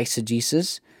of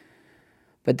eisegesis,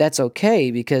 but that's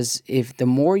okay, because if the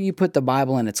more you put the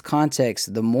Bible in its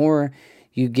context, the more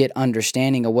you get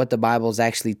understanding of what the Bible is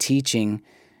actually teaching,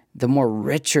 the more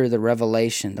richer the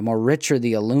revelation, the more richer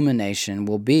the illumination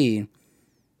will be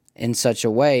in such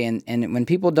a way. And when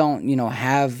people don't,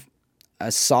 have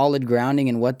a solid grounding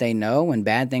in what they know, when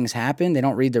bad things happen, they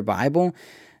don't read their Bible,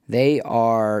 they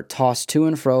are tossed to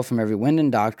and fro from every wind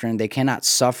and doctrine. They cannot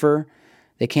suffer.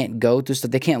 They can't go through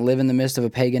stuff. They can't live in the midst of a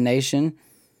pagan nation.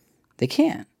 They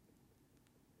can't.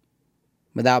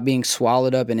 Without being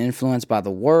swallowed up and influenced by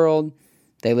the world,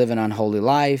 they live an unholy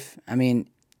life.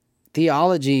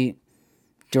 Theology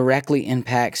directly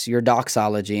impacts your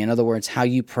doxology. In other words, how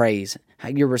you praise,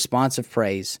 your responsive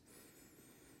praise.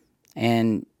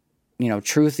 And,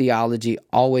 true theology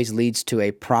always leads to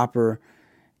a proper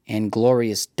and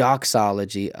glorious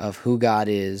doxology of who God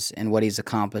is and what he's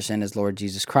accomplished in his Lord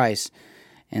Jesus Christ.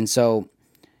 And so,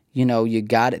 you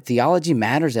got it. Theology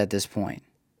matters at this point.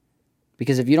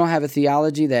 Because if you don't have a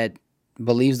theology that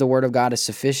believes the Word of God is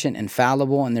sufficient and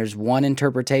fallible, and there's one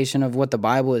interpretation of what the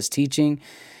Bible is teaching,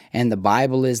 and the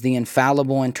Bible is the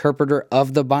infallible interpreter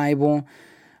of the Bible,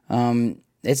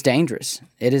 It's dangerous.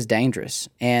 It is dangerous.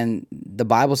 And the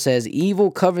Bible says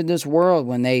evil covered this world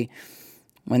it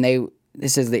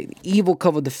says that evil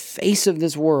covered the face of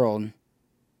this world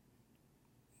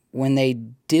when they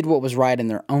did what was right in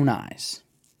their own eyes.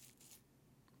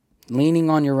 Leaning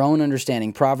on your own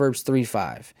understanding. Proverbs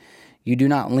 3:5. You do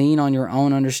not lean on your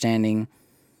own understanding.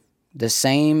 The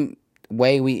same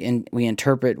way we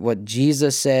interpret what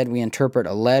Jesus said, we interpret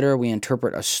a letter, we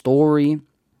interpret a story.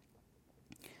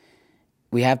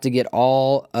 We have to get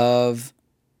all of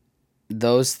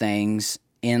those things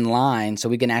in line so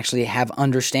we can actually have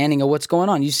understanding of what's going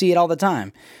on. You see it all the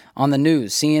time on the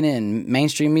news, CNN,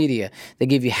 mainstream media. They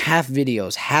give you half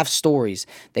videos, half stories.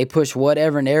 They push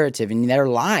whatever narrative, and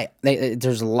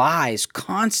there's lies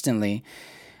constantly.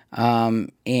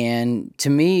 And to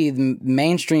me, the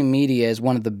mainstream media is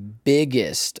one of the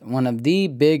biggest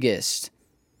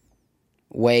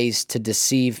ways to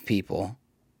deceive people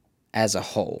as a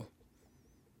whole.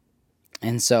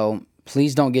 And so,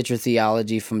 please don't get your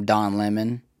theology from Don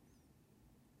Lemon.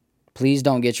 Please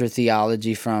don't get your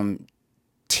theology from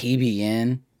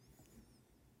TBN.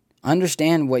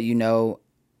 Understand what you know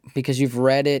because you've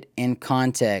read it in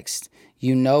context.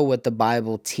 You know what the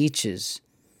Bible teaches.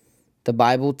 The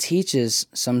Bible teaches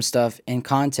some stuff in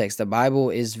context. The Bible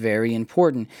is very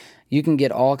important. You can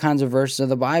get all kinds of verses of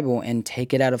the Bible and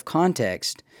take it out of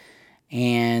context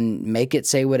and make it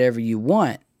say whatever you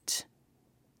want.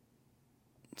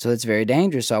 So it's very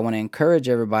dangerous. So I want to encourage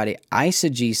everybody.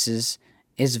 Eisegesis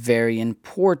is very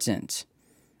important.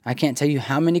 I can't tell you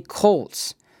how many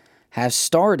cults have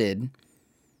started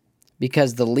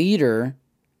because the leader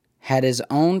had his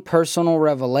own personal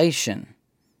revelation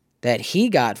that he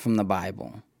got from the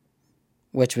Bible,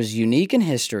 which was unique in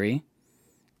history,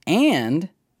 and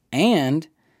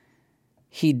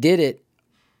he did it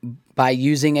by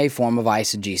using a form of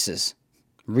eisegesis,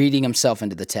 reading himself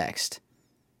into the text.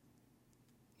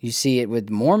 You see it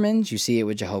with Mormons. You see it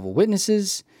with Jehovah's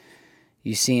Witnesses.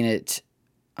 You've seen it,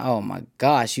 oh my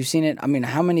gosh, you've seen it. I mean,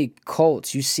 how many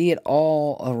cults? You see it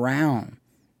all around.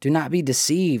 Do not be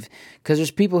deceived, because there's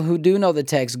people who do know the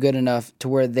text good enough to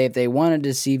where if they wanted to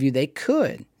deceive you, they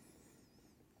could.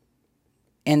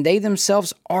 And they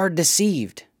themselves are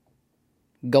deceived,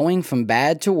 going from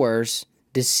bad to worse,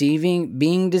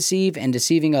 being deceived and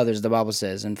deceiving others, the Bible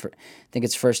says. And I think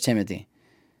it's 1 Timothy.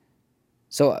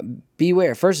 So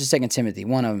beware. 1 and 2 Timothy,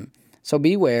 one of them. So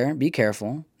beware, be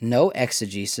careful. No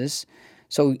exegesis.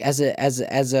 So as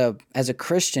a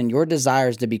Christian, your desire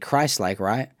is to be Christ-like,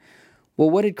 right? Well,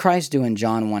 what did Christ do in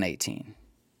John 1:18?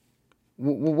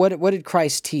 What did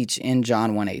Christ teach in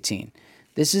John 1:18?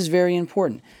 This is very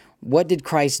important. What did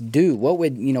Christ do?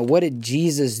 What did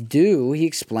Jesus do? He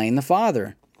explained the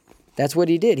Father. That's what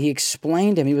he did. He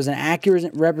explained him. He was an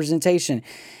accurate representation.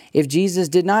 If Jesus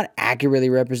did not accurately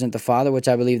represent the Father, which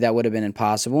I believe that would have been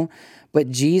impossible, but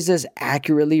Jesus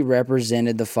accurately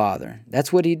represented the Father.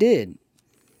 That's what he did.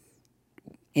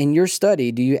 In your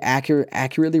study, do you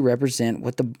accurately represent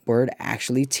what the Word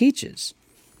actually teaches?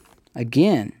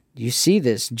 Again, you see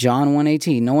this, John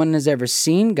 1:18. No one has ever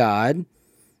seen God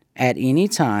at any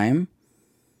time.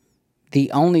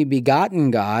 The only begotten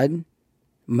God,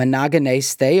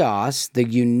 monogenes theos, the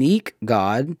unique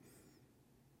God,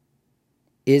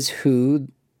 is who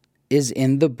is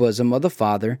in the bosom of the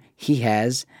Father. He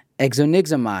has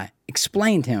exonixomai,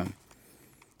 explained him.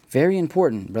 Very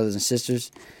important, brothers and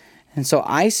sisters. And so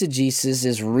eisegesis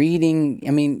is reading,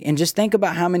 and just think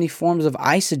about how many forms of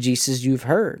eisegesis you've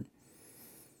heard.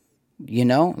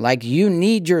 Like you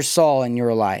need your Saul in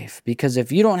your life, because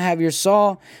if you don't have your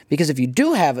Saul, because if you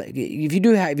don't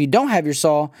have your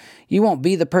Saul, you won't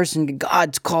be the person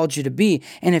God's called you to be.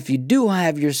 And if you do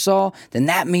have your Saul, then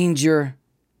that means you're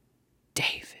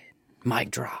David.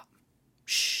 Mic drop.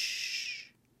 Shh.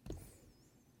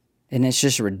 And it's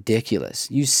just ridiculous.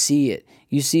 You see it.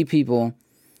 You see people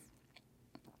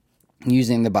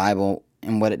using the Bible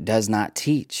and what it does not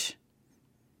teach.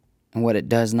 And what it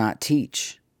does not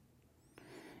teach.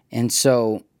 And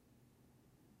so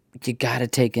you got to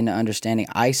take into understanding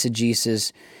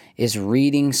eisegesis is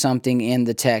reading something in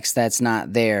the text that's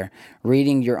not there.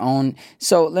 Reading your own.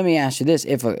 So let me ask you this.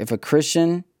 If a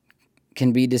Christian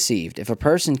can be deceived, if a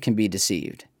person can be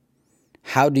deceived,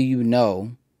 how do you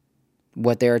know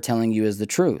what they are telling you is the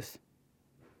truth?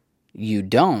 You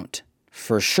don't,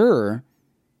 for sure,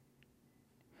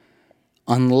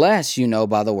 unless you know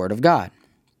by the Word of God.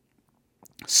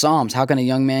 Psalms, how can a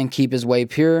young man keep his way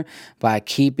pure? By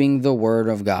keeping the Word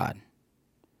of God.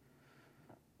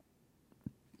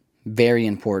 Very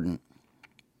important.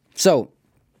 So,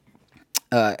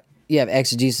 you have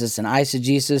exegesis and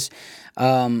eisegesis.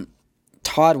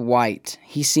 Todd White,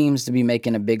 he seems to be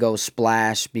making a big old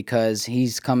splash because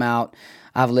he's come out.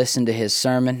 I've listened to his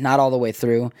sermon, not all the way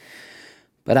through,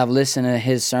 but I've listened to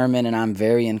his sermon, and I'm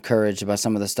very encouraged by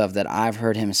some of the stuff that I've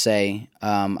heard him say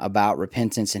about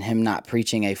repentance and him not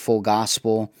preaching a full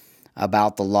gospel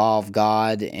about the law of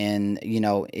God. And,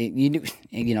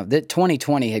 that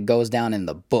 2020 it goes down in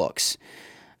the books.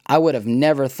 I would have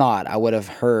never thought I would have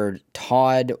heard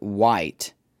Todd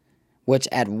White, which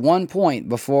at one point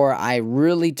before I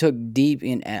really took deep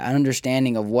in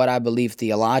understanding of what I believe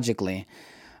theologically,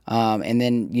 and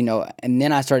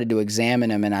then I started to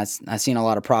examine him, and I seen a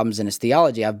lot of problems in his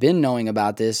theology. I've been knowing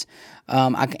about this.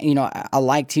 I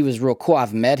liked he was real cool.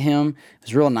 I've met him. He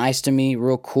was real nice to me,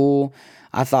 real cool.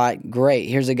 I thought, great,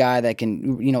 here's a guy that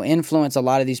can, influence a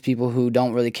lot of these people who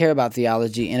don't really care about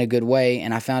theology in a good way.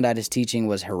 And I found out his teaching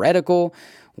was heretical,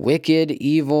 wicked,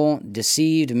 evil,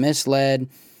 deceived, misled.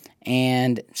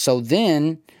 And so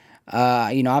then,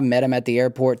 I met him at the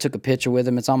airport, took a picture with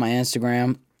him. It's on my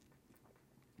Instagram.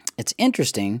 It's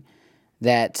interesting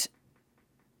that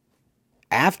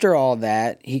after all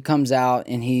that, he comes out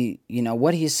and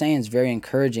what he's saying is very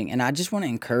encouraging. And I just want to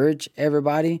encourage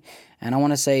everybody. And I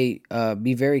want to say,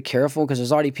 be very careful, because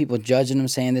there's already people judging him,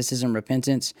 saying this isn't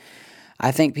repentance.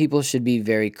 I think people should be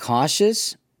very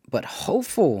cautious, but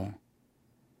hopeful.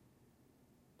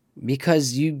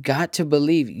 Because you got to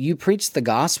believe. You preach the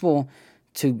gospel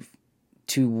to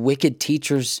wicked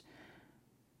teachers,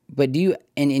 but do you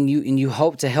and you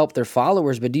hope to help their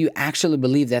followers, but do you actually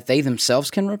believe that they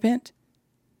themselves can repent?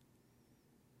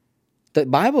 The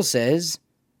Bible says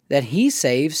that he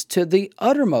saves to the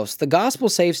uttermost. The gospel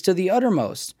saves to the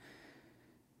uttermost.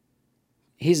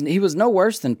 He was no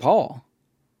worse than Paul.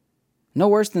 No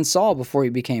worse than Saul before he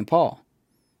became Paul.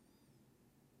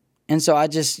 And so I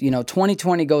just,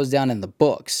 2020 goes down in the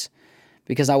books,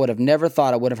 because I would have never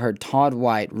thought I would have heard Todd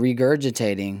White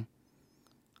regurgitating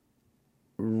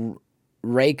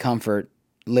Ray Comfort,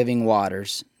 Living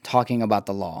Waters, talking about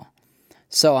the law.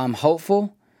 So I'm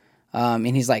hopeful. And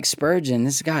he's like, Spurgeon,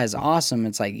 this guy is awesome.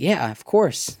 It's like, yeah, of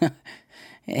course.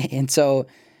 And so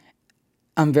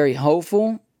I'm very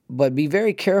hopeful, but be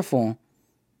very careful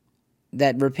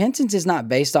that repentance is not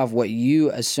based off what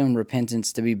you assume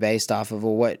repentance to be based off of,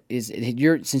 or what is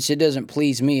since it doesn't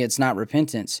please me, it's not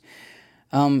repentance.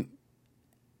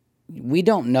 We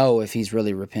don't know if he's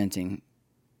really repenting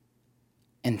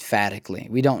emphatically.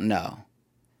 We don't know.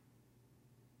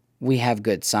 We have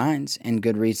good signs and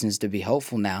good reasons to be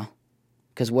hopeful now,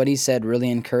 because what he said really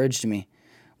encouraged me.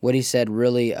 What he said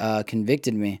really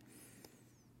convicted me.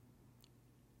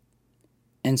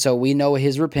 And so we know what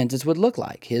his repentance would look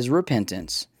like. His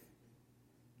repentance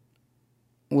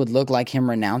would look like him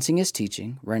renouncing his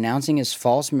teaching, renouncing his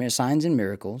false signs and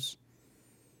miracles,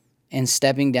 and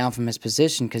stepping down from his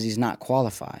position because he's not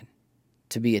qualified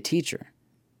to be a teacher.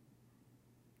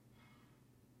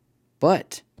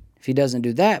 But if he doesn't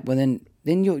do that, well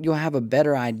then you'll have a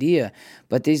better idea.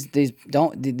 But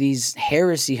these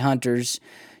heresy hunters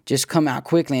just come out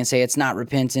quickly and say it's not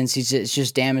repentance, it's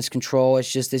just damage control,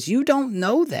 it's just this. You don't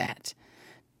know that.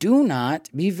 Do not,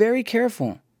 be very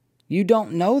careful. You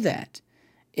don't know that.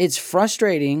 It's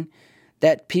frustrating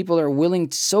that people are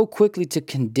willing so quickly to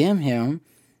condemn him.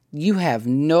 You have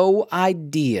no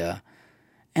idea.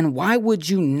 And why would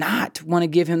you not want to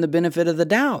give him the benefit of the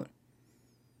doubt?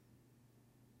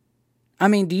 I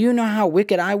mean, do you know how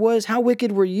wicked I was? How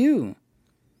wicked were you?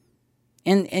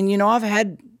 And I've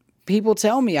had people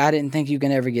tell me I didn't think you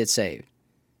can ever get saved.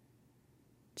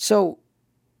 So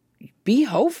be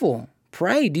hopeful.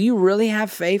 Pray. Do you really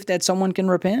have faith that someone can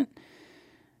repent?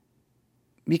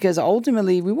 Because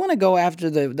ultimately we want to go after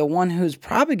the one who's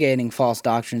propagating false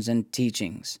doctrines and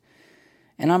teachings.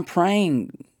 And I'm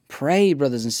pray,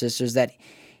 brothers and sisters, that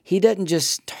he doesn't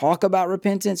just talk about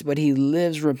repentance, but he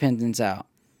lives repentance out.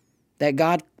 That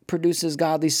God produces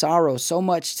godly sorrow so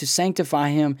much to sanctify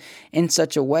him in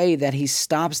such a way that he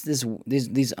stops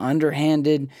these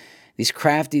underhanded, these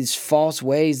crafty, these false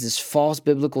ways, this false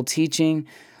biblical teaching,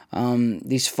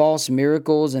 these false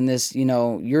miracles, and this,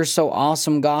 you're so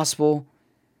awesome gospel.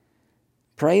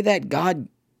 Pray that God,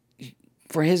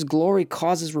 for his glory,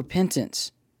 causes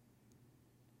repentance.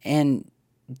 And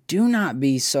do not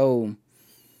be so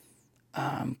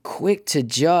quick to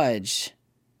judge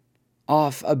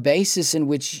off a basis in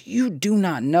which you do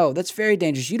not know. That's very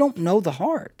dangerous. You don't know the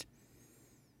heart.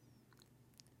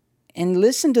 And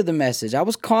listen to the message. I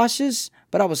was cautious,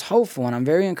 but I was hopeful, and I'm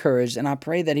very encouraged, and I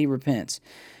pray that he repents.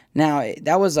 Now,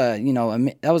 that was a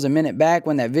minute back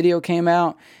when that video came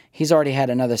out. He's already had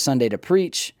another Sunday to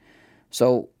preach.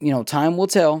 So, time will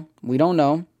tell. We don't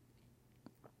know.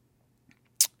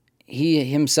 he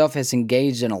himself has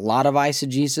engaged in a lot of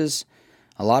eisegesis,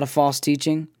 a lot of false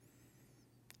teaching.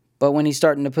 But when he's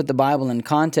starting to put the Bible in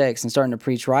context and starting to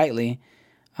preach rightly,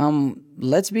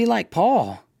 let's be like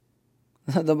Paul.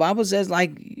 The Bible says,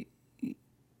 like,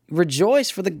 rejoice,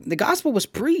 for the gospel was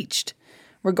preached.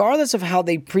 Regardless of how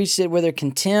they preached it, whether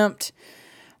contempt,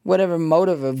 whatever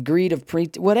motive of greed, of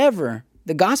whatever,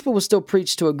 the gospel was still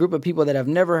preached to a group of people that have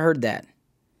never heard that.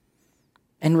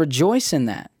 And rejoice in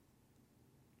that.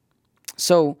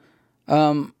 So,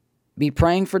 be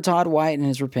praying for Todd White and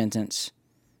his repentance.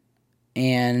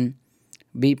 And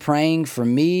be praying for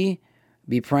me.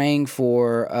 Be praying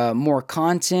for more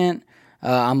content.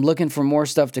 I'm looking for more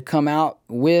stuff to come out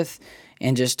with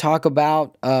and just talk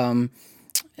about.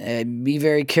 Be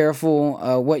very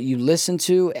careful what you listen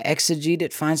to. Exegete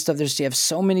it. Find stuff. You have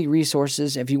so many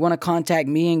resources. If you want to contact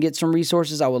me and get some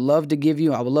resources, I would love to give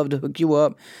you. I would love to hook you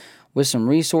up with some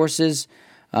resources.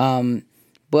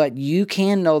 But you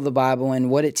can know the Bible and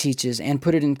what it teaches and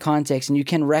put it in context, and you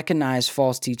can recognize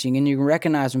false teaching, and you can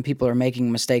recognize when people are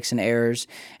making mistakes and errors,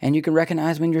 and you can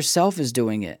recognize when yourself is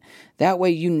doing it. That way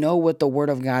you know what the Word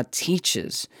of God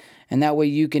teaches, and that way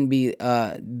you can be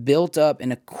built up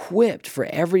and equipped for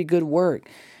every good work,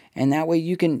 and that way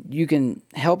you can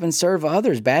help and serve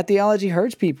others. Bad theology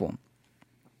hurts people.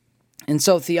 And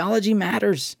so theology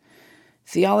matters.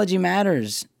 Theology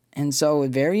matters. And so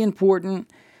very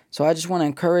important. So I just want to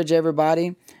encourage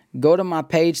everybody, go to my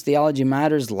page, Theology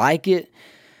Matters, like it.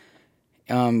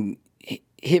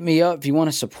 Hit me up if you want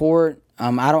to support.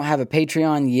 I don't have a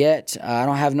Patreon yet. I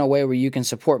don't have no way where you can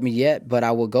support me yet, but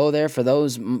I will go there for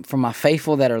those, for my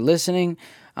faithful that are listening.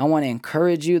 I want to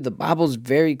encourage you. The Bible's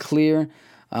very clear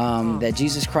that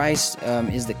Jesus Christ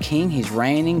is the King. He's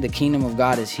reigning. The kingdom of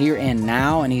God is here and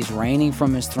now, and He's reigning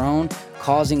from His throne,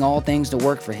 causing all things to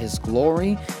work for His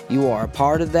glory. You are a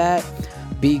part of that.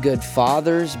 Be good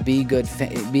fathers, be good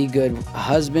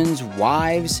husbands,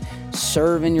 wives,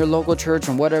 serve in your local church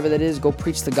and whatever that is. Go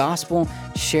preach the gospel,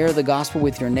 share the gospel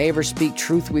with your neighbor, speak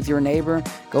truth with your neighbor,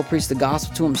 go preach the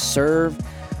gospel to them, serve,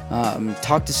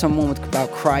 talk to someone about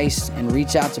Christ and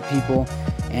reach out to people.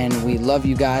 And we love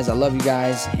you guys. I love you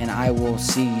guys, and I will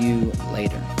see you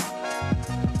later.